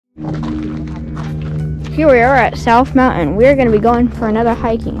here we are at South Mountain. We're going to be going for another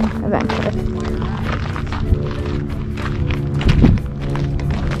hiking adventure.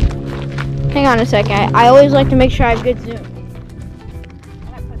 Hang on a second. I always like to make sure I have good zoom.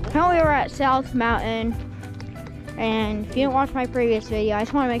 Now we were at South Mountain, and if you didn't watch my previous video, I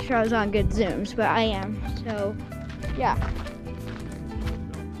just want to make sure I was on good zooms, but I am. So, yeah.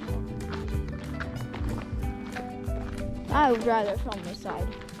 I would rather film this side.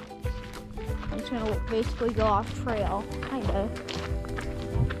 I'm just gonna basically go off trail, kinda.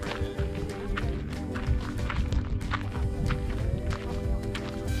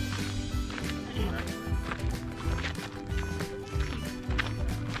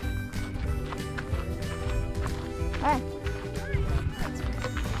 Alright.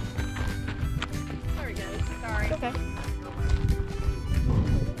 Sorry guys, sorry. It's okay.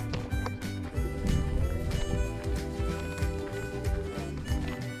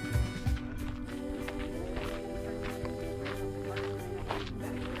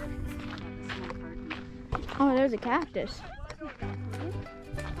 Oh, there's a cactus. I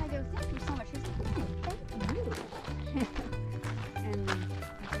go, thank you so much. He's like, oh, thank you. And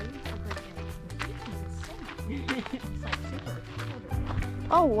I it's like super.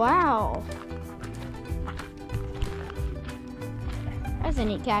 Oh, wow. That's a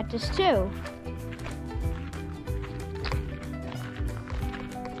neat cactus, too.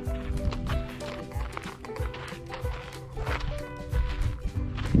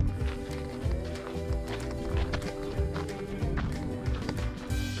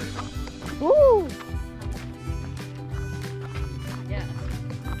 Woo! Yeah.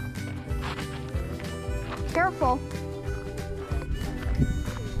 Careful.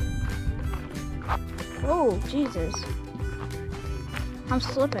 Oh, Jesus. I'm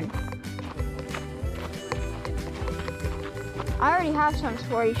slipping. I already have some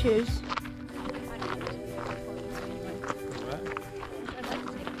sporty shoes.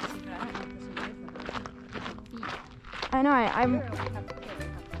 I know, I'm...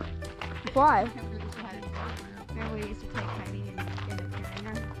 Why? Remember we used to take Heidi and get a carrying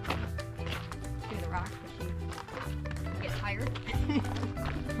her through the rock, but she'd get tired.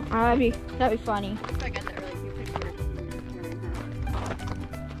 Oh, that'd be funny. So I got that really cute picture of you carrying her.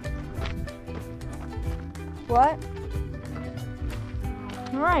 What?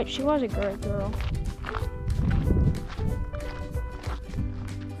 Alright, she was a good girl.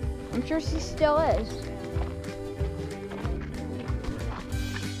 I'm sure she still is.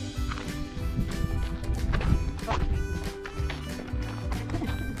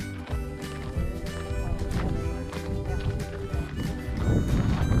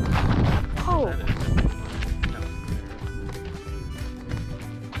 Oh.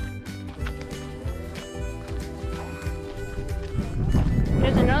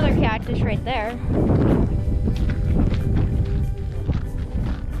 There's another cactus right there.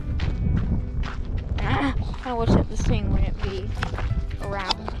 I wish that this thing wouldn't be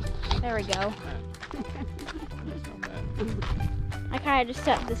around. There we go. I kind of just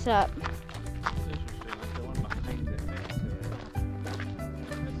set this up.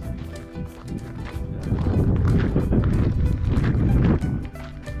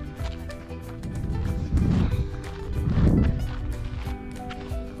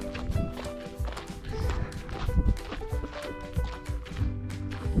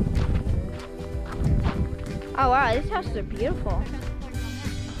 Oh wow, these houses are beautiful.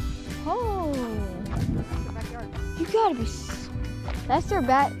 Oh, you gotta be. That's their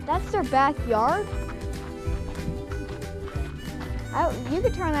backyard. You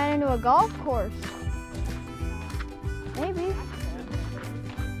could turn that into a golf course. Maybe.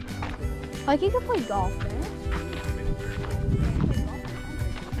 Like you could play golf there.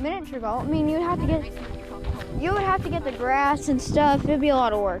 Miniature golf. I mean, you would have to get the grass and stuff. It'd be a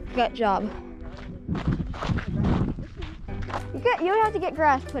lot of work. Gut job. You would have to get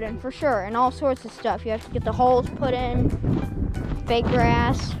grass put in for sure, and all sorts of stuff. You have to get the holes put in, fake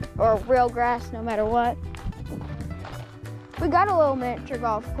grass or real grass, no matter what. We got a little miniature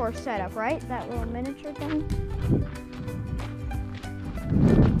golf course set up, right? That little miniature thing.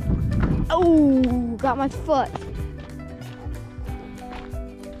 Oh, got my foot.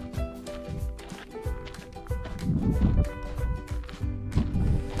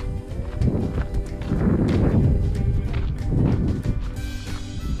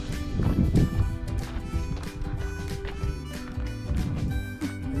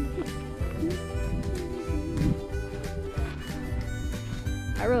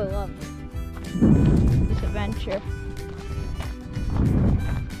 I really love this adventure.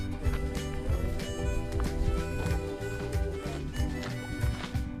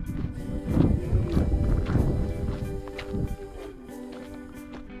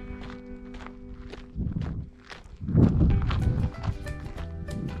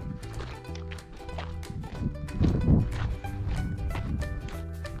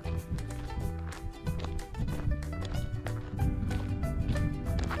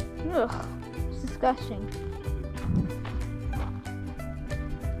 Ugh, it's disgusting.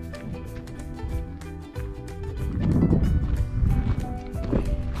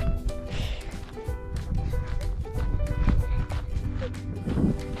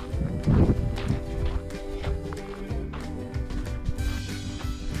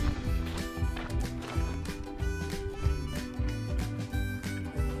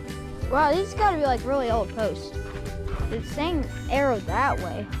 Wow, these gotta be like really old posts. It's saying arrow that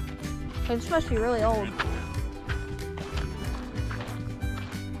way. So it's supposed to be really old.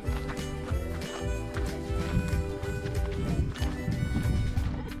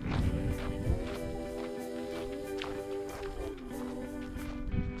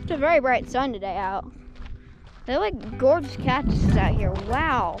 It's a very bright sun today out. They're like gorgeous cactuses out here.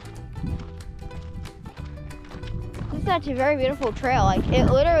 Wow. This is actually a very beautiful trail. Like, it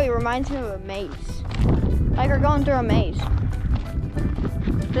literally reminds me of a maze. Like we're going through a maze.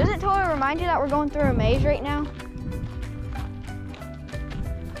 Doesn't it totally remind you that we're going through a maze right now?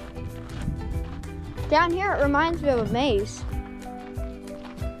 Down here, it reminds me of a maze.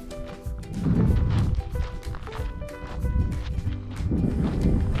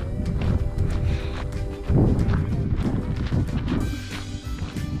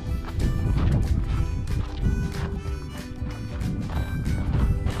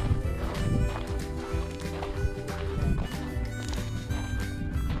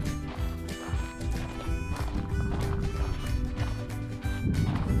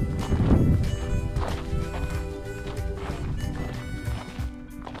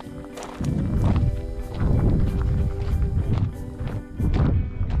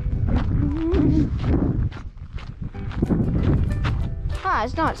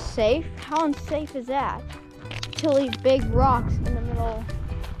 It's not safe. How unsafe is that? To leave big rocks in the middle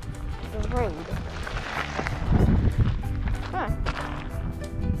of the road. Huh.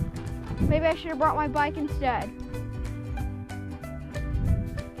 Maybe I should have brought my bike instead.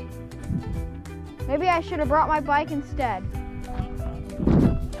 Maybe I should have brought my bike instead.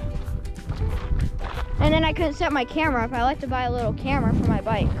 And then I couldn't set my camera up. I like to buy a little camera for my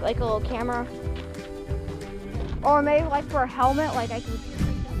bike, like a little camera. Or maybe like for a helmet, like I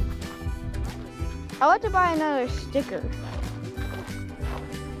like to buy another sticker.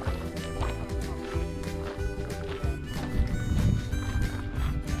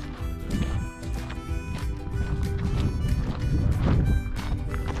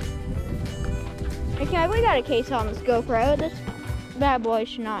 Okay, we got a case on this GoPro. This bad boy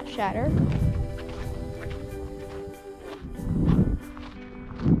should not shatter.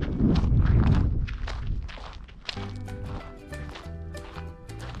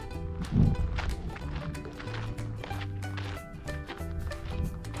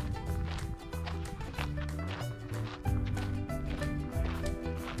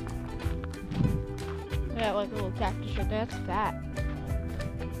 Yeah, like a little cactus right there. That's fat.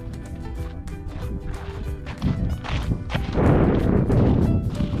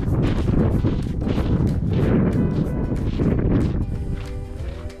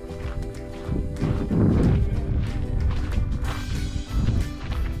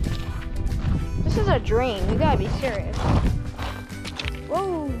 This is a dream. You gotta be serious.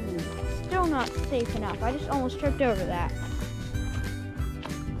 Whoa! Still not safe enough. I just almost tripped over that.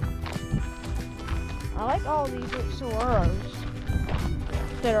 I like all these saguaros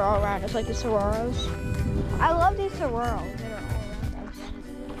that are all around us, like the saguaros. I love these saguaros that are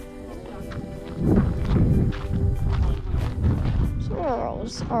all around us.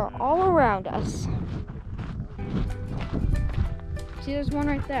 Saguaros are all around us. See, there's one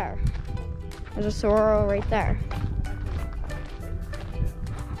right there. There's a saguaro right there.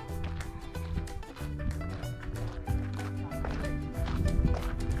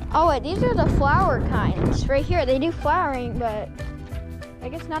 Oh wait, these are the flower kinds right here. They do flowering, but I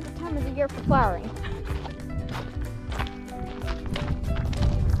guess not the time of the year for flowering.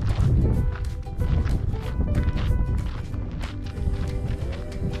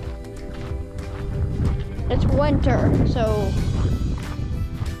 It's winter, so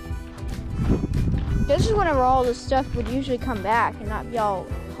this is whenever all this stuff would usually come back and not be all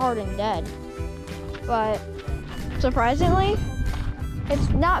hard and dead. But surprisingly, it's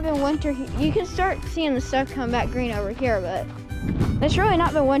not been winter. You can start seeing the stuff come back green over here, but it's really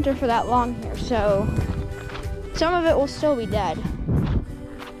not been winter for that long here, so some of it will still be dead.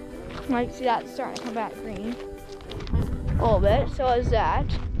 Like, see, that's starting to come back green a little bit. So is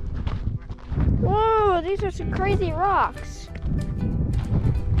that. Whoa, these are some crazy rocks.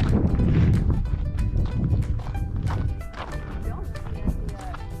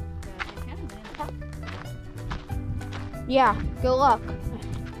 Yeah, good luck.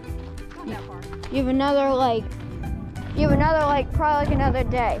 Not that far. You have another like probably like another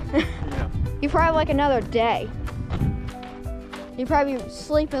day. Yeah. You probably have like another day. You'd probably be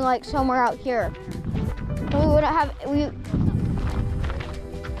sleeping like somewhere out here. We wouldn't have,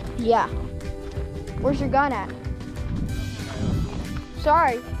 yeah. Where's your gun at?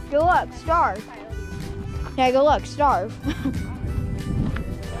 Sorry, go look, starve. Yeah, go look, starve.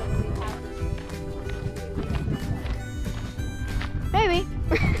 Maybe.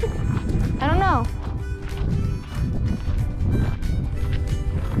 I don't know.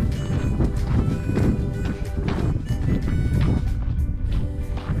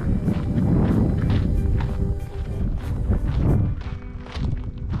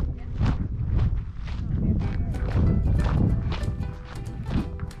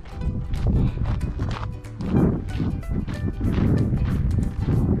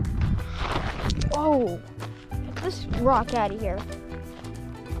 Oh, get this rock out of here.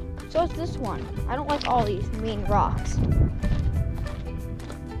 So it's this one. I don't like all these mean rocks.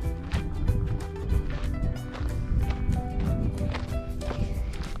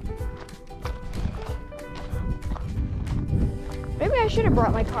 Maybe I should have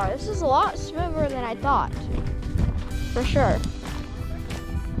brought my car. This is a lot smoother than I thought. For sure.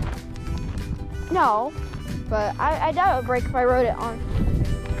 No, but I doubt it would break if I rode it on.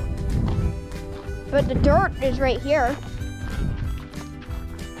 But the dirt is right here.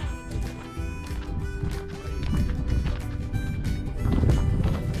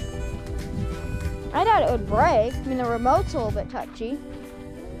 I doubt it would break. I mean, the remote's a little bit touchy.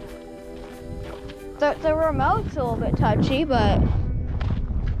 The remote's a little bit touchy, but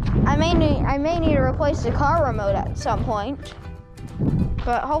I may need to replace the car remote at some point.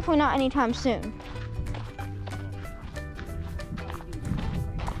 But hopefully not anytime soon.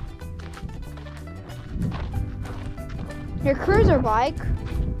 Your cruiser bike,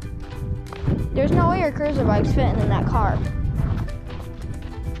 there's no way your cruiser bike's fitting in that car.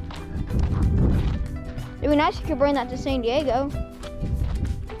 It'd be nice if you could bring that to San Diego.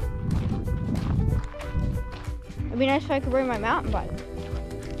 It'd be nice if I could bring my mountain bike.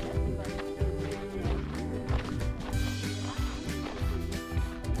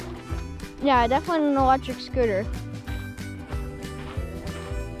 Yeah, definitely an electric scooter.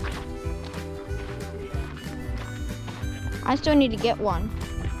 I still need to get one.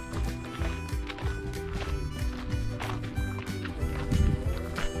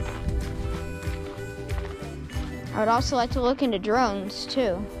 I would also like to look into drones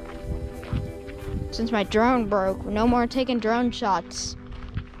too. Since my drone broke, no more taking drone shots.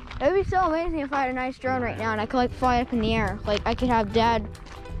 It would be so amazing if I had a nice drone right now and I could like fly up in the air. Like I could have Dad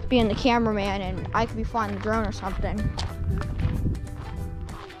being the cameraman and I could be flying the drone or something.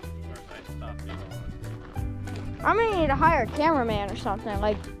 I'm gonna need to hire a cameraman or something.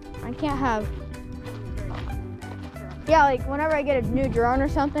 Like, I can't have. Yeah, like whenever I get a new drone or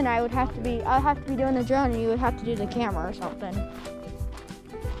something, I'd have to be doing the drone and you would have to do the camera or something.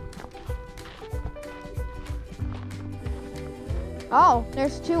 Oh,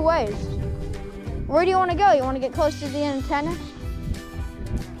 there's two ways. Where do you want to go? You want to get close to the antenna?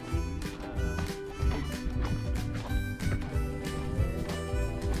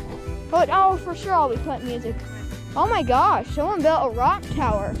 Oh, for sure I'll be putting music. Oh my gosh, someone built a rock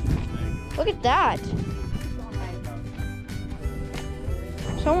tower. Look at that.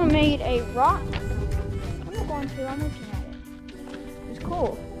 Someone made a rock. I'm not going to, I'm looking at it. It's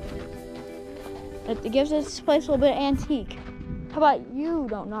cool. It gives this place a little bit antique. How about you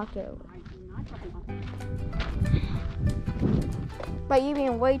don't knock it over? By you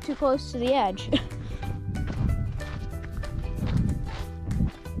being way too close to the edge.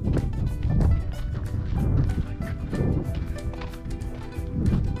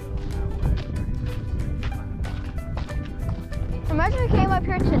 Imagine I came up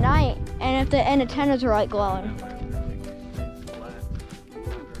here tonight and if the antennas are like glowing.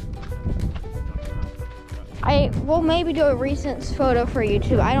 I will maybe do a recent photo for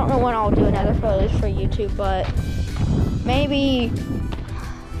YouTube. I don't know when I'll do another photos for YouTube, but maybe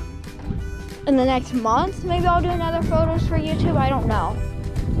in the next month, maybe I'll do another photos for YouTube. I don't know.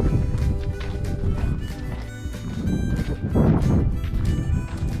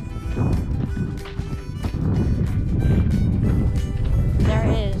 There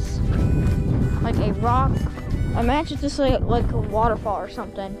is like a rock. Imagine this like a waterfall or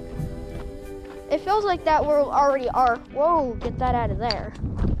something. It feels like that we already are. Whoa, get that out of there.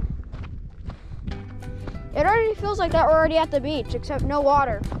 It already feels like that we're already at the beach, except no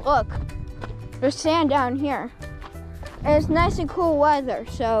water. Look, there's sand down here. And it's nice and cool weather,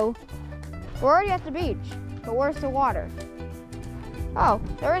 so we're already at the beach. But where's the water? Oh,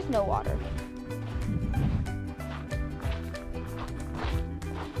 there is no water.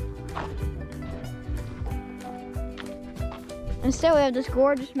 Instead, we have this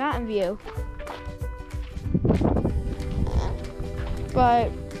gorgeous mountain view. But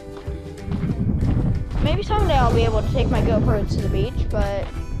maybe someday I'll be able to take my GoPro to the beach, but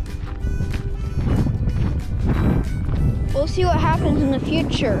we'll see what happens in the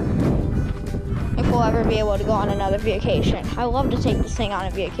future. If we'll ever be able to go on another vacation. I love to take this thing on a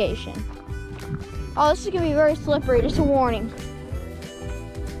vacation. Oh, this is gonna be very slippery, just a warning.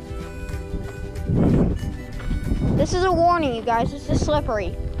 This is a warning, you guys, this is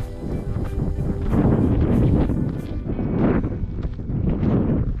slippery.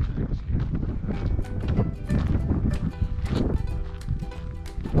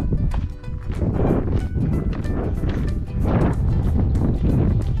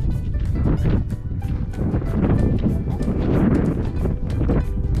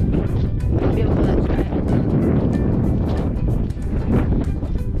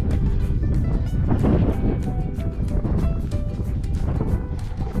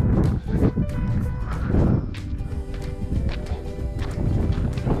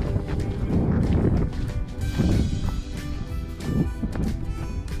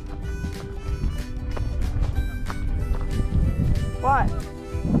 What?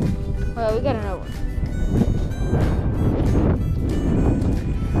 Well, we gotta know what.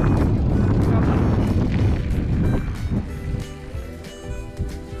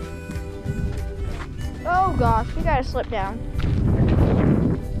 Oh gosh, we gotta slip down.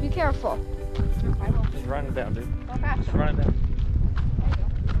 Be careful. Just run it down, dude. Go faster. Just run it down.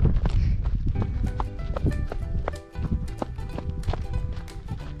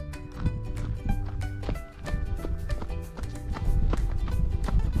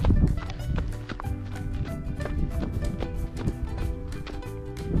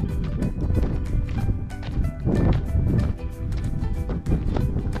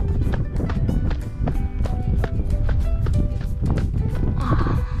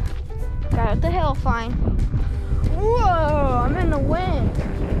 Got up the hill fine. Whoa, I'm in the wind.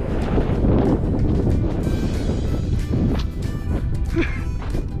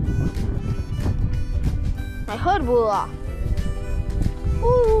 My hood blew off.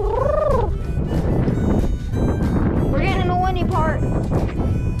 Ooh. We're getting in the windy part.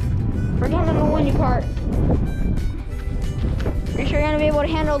 We're getting in the windy part. Are you sure you're gonna be able to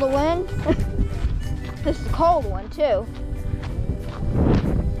handle the wind? This is a cold one too.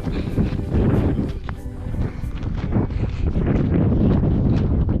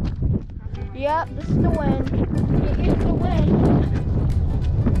 Yep, this is the wind. Get used to the wind.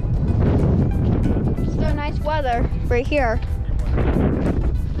 Still nice weather right here.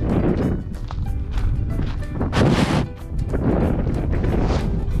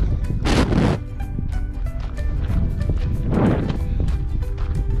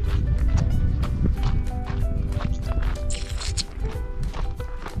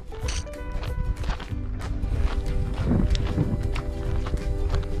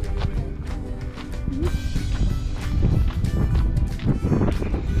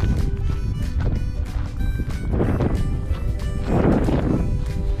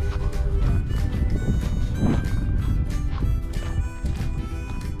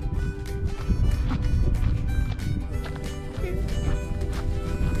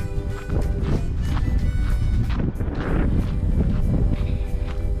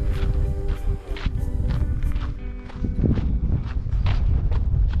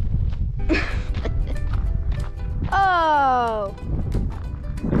 Oh,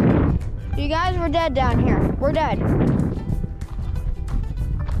 you guys, we're dead down here. We're dead.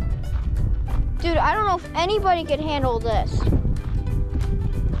 Dude, I don't know if anybody could handle this.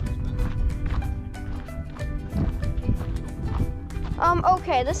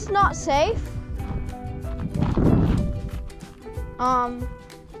 Okay, this is not safe.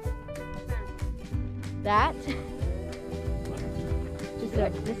 That.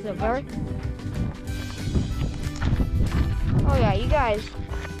 This is a very. Oh yeah, you guys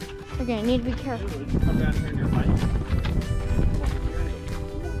are gonna need to be careful. Come down here in your bike.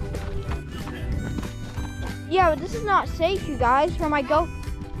 Yeah, but this is not safe, you guys. For my go.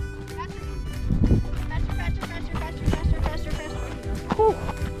 Whew.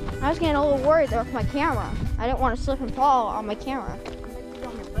 I was getting a little worried there with my camera. I didn't want to slip and fall on my camera.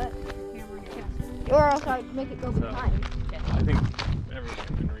 Or else I'd make it go behind. I think everyone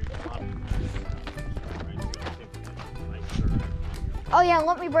can read a lot. Oh yeah,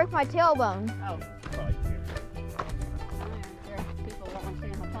 let me break my tailbone. Oh. Probably can't. People won't want to see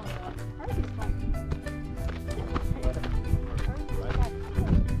him. I'll tell you what.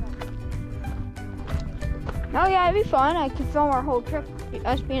 Oh yeah, it'd be fun. I could film our whole trip,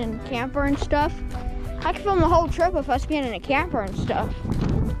 us being in a camper and stuff. I could film the whole trip of us being in a camper and stuff.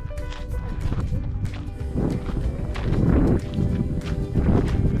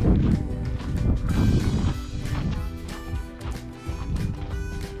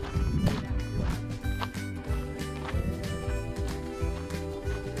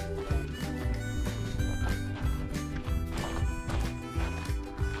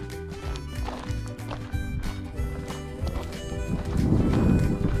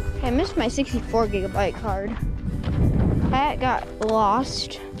 I missed my 64 gigabyte card. That got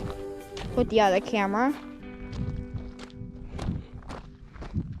lost with the other camera.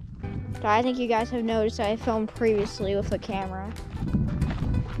 So I think you guys have noticed I filmed previously with the camera.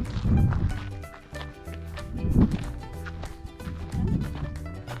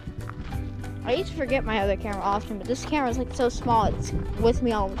 I used to forget my other camera often, but this camera is like so small, it's with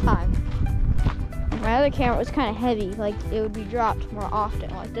me all the time. My other camera was kind of heavy, like it would be dropped more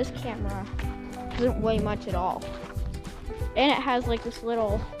often. Like this camera doesn't weigh much at all. And it has like this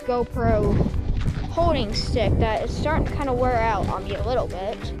little GoPro holding stick that is starting to kind of wear out on me a little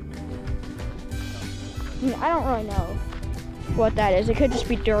bit. I don't really know what that is. It could just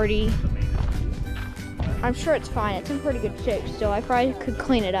be dirty. I'm sure it's fine. It's in pretty good shape still. I probably could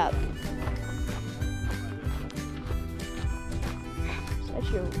clean it up. That's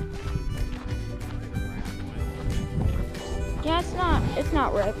your... Yeah, it's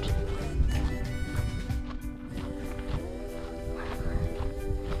not ripped.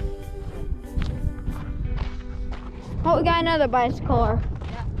 Oh, we got another bicycle.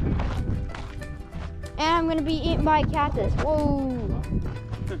 Yeah. And I'm gonna be eaten by a cactus. Whoa.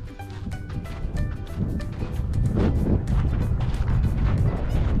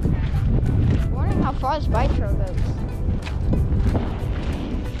 I'm wondering how far this bike trail goes.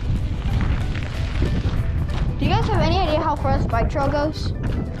 Do you guys have any idea how far this bike trail goes?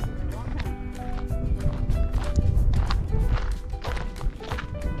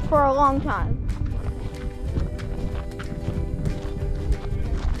 For a long time.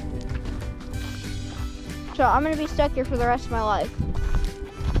 So I'm gonna be stuck here for the rest of my life.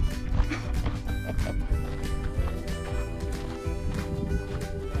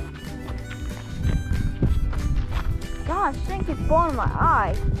 Gosh, this thing keeps blowing in my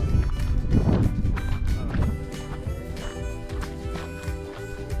eye.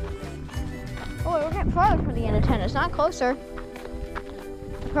 Oh, we're getting farther from the antenna. It's not closer.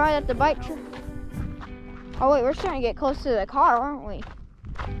 Probably at the bike. Oh wait, we're starting to get close to the car, aren't we?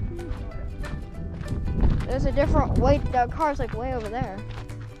 There's a different way. The car's like way over there.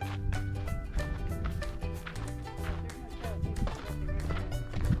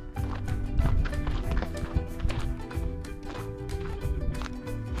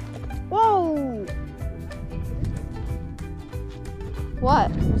 Whoa!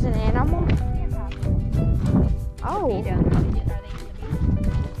 What? Is it an animal? Oh.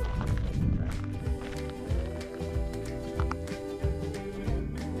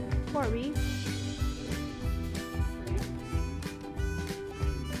 Poor bee.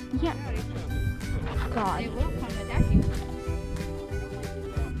 Yeah. God. They will come attack you.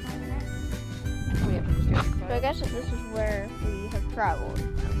 So I guess that this is where we have traveled.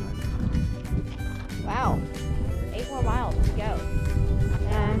 Wow. 8 more miles to go.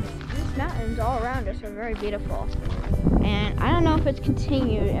 And these mountains all around us are very beautiful. And I don't know if it's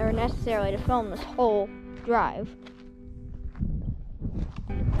continued or necessarily to film this whole drive.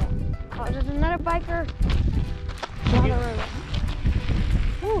 Oh, there's another biker. Down the road.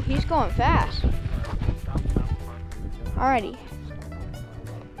 Ooh, he's going fast. Alrighty.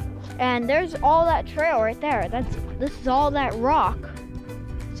 And there's all that trail right there. This is all that rock.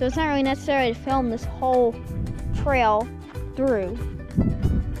 So it's not really necessary to film this whole trail through.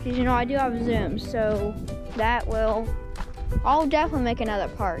 Because you know I do have a zoom, so that will... I'll definitely make another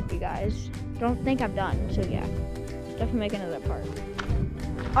part, you guys. Don't think I'm done, so yeah. Definitely make another part.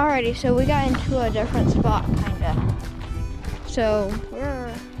 Alrighty, so we got into a different spot, kinda. So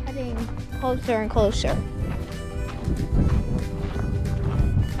we're heading closer and closer.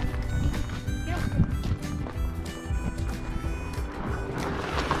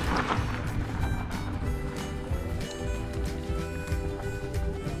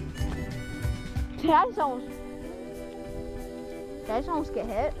 Did I just almost get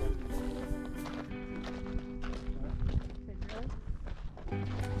hit?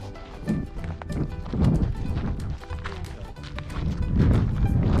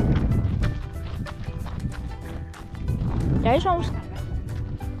 Did I just almost...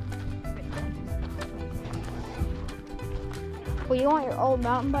 Well, you want your old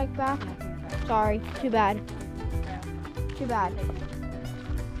mountain bike back? Sorry, too bad. too bad.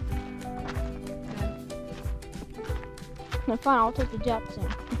 No, fine, I'll take the Jetson.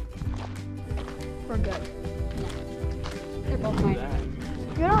 We're good. They're both mine.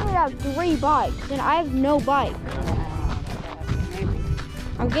 You don't need to have 3 bikes, and I have no bike.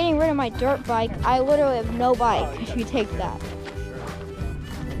 I'm getting rid of my dirt bike. I literally have no bike if you take that.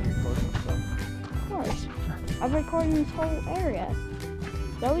 Of course. I'm recording this whole area.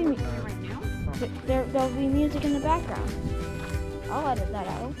 There'll be, Right now? there'll be music in the background. I'll edit that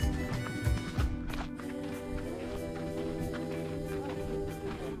out.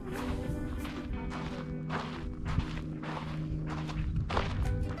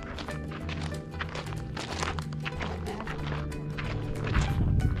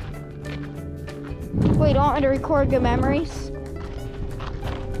 Wait, you don't want me to record good memories?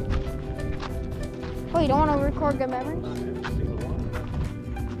 Wait, you don't want to record good memories?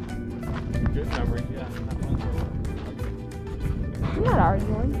 Good memories, yeah. That one's I'm not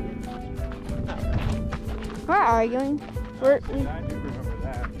arguing. We're not arguing. I do remember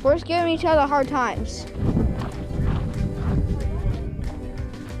that. We're just giving each other hard times.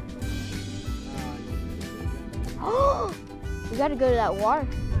 We gotta go to that water.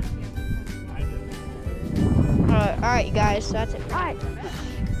 Alright, you guys, so that's it.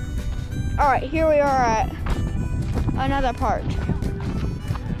 Alright, here we are at another part.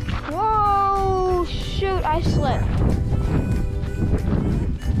 Whoa, shoot, I slipped.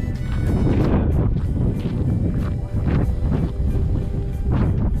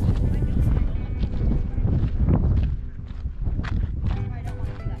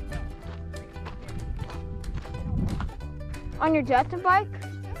 On your Jetson bike?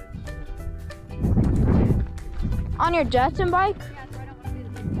 On your Jetson bike?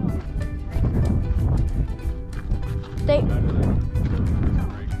 They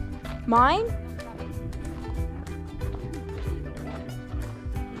mine?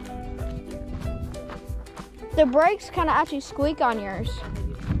 The brakes kind of actually squeak on yours.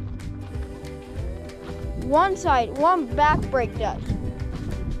 One side, one back brake does.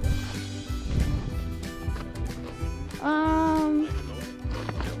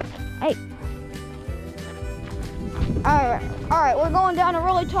 Hey. Alright, we're going down a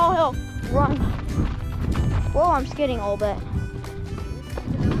really tall hill. Run. Whoa, I'm skidding a little bit.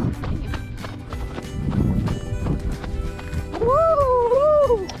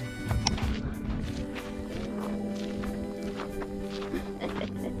 Woo!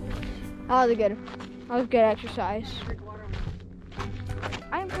 That was good. That was good exercise.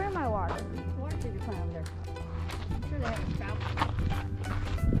 I didn't bring my water. Water should be put over there. I'm sure they have a spout.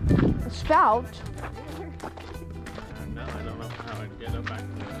 A spout? No, I don't know how I'd get up back to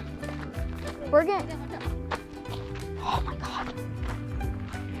that. We're getting. Oh my god.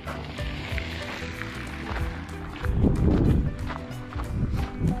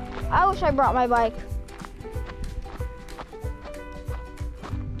 I wish I brought my bike.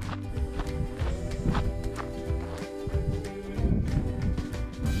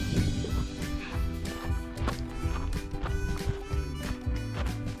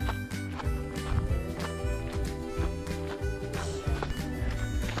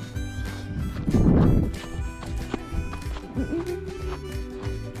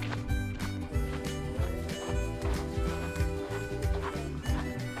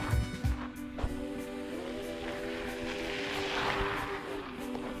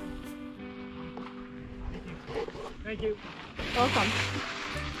 Thank you. Welcome.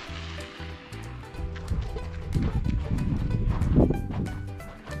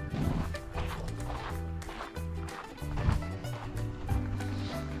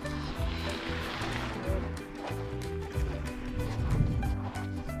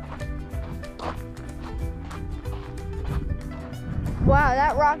 Wow,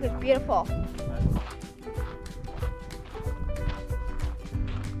 that rock is beautiful.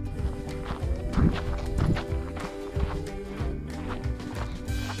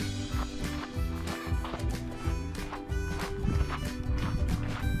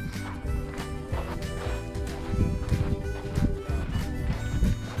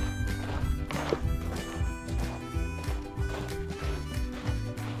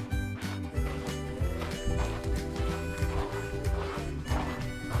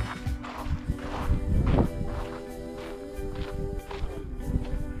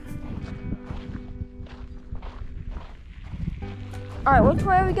 All right, which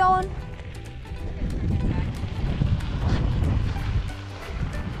way are we going?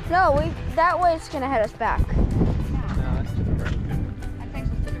 No, that way it's gonna head us back. No, that's just pretty good. That takes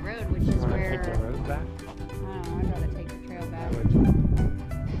us to the road, which is Wanna where. take the road back? I don't know, I'd rather take the trail back. That would-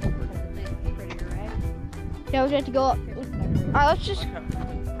 Because it looks prettier, right? Yeah, we have to go up. Alright, let's just.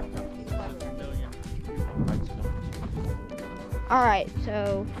 Alright,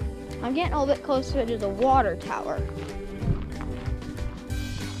 so I'm getting a little bit closer to the water tower.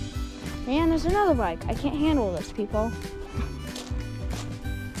 Man, there's another bike. I can't handle this, people.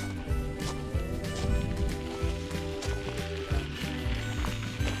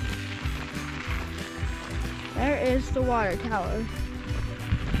 There is the water tower.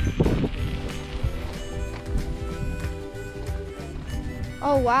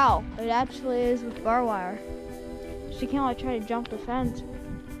 Oh wow, it actually is with barbed wire. So you can't like try to jump the fence.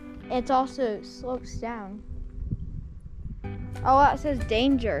 It also slopes down. Oh wow, it says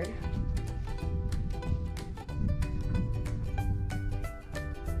danger.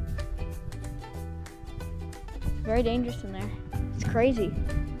 Very dangerous in there. It's crazy.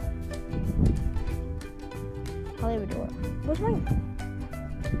 I'll leave a door. Where's mine?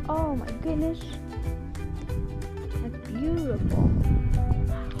 Oh my goodness. That's beautiful.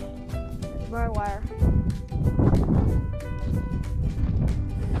 That's barbed wire.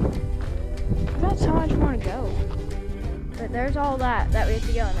 That's how much more to go. But there's all that we have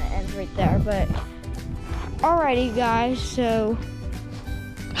to go, and it ends right there. But alrighty guys, so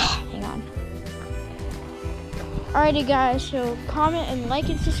hang on. Alrighty guys, so comment and like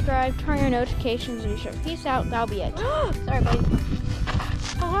and subscribe, turn your notifications, and be sure. Peace out, that'll be it. Sorry buddy.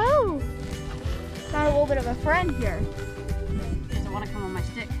 Hello! Got a little bit of a friend here. He doesn't want to come on my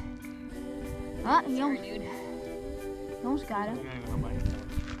stick. Huh? Sorry, dude. You almost got him. Get out of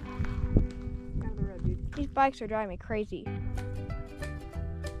the road, dude. These bikes are driving me crazy.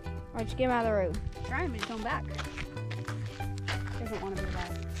 Alright, just get him out of the road. Try him, but he's going back. Doesn't want to be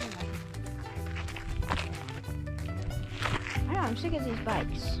back. I know, I'm sick of these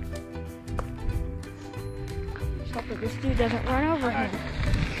bikes. Just hope that this dude doesn't run over him.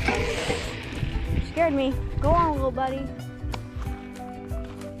 Scared me. Go on, little buddy.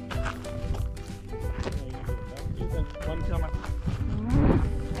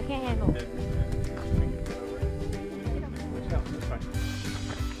 I can't handle it.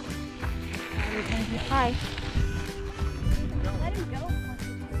 Hi. Let him go.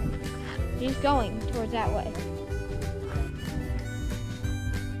 He's going towards that way.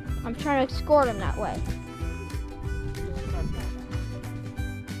 I'm trying to escort him that way.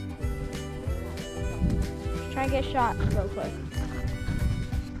 Just try to get a shot real quick.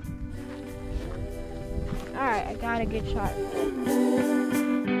 Alright, I got a good shot.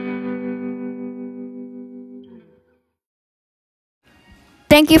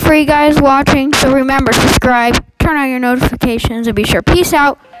 Thank you for you guys watching. So remember, subscribe, turn on your notifications, and be sure. Peace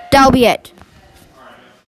out. That'll be it.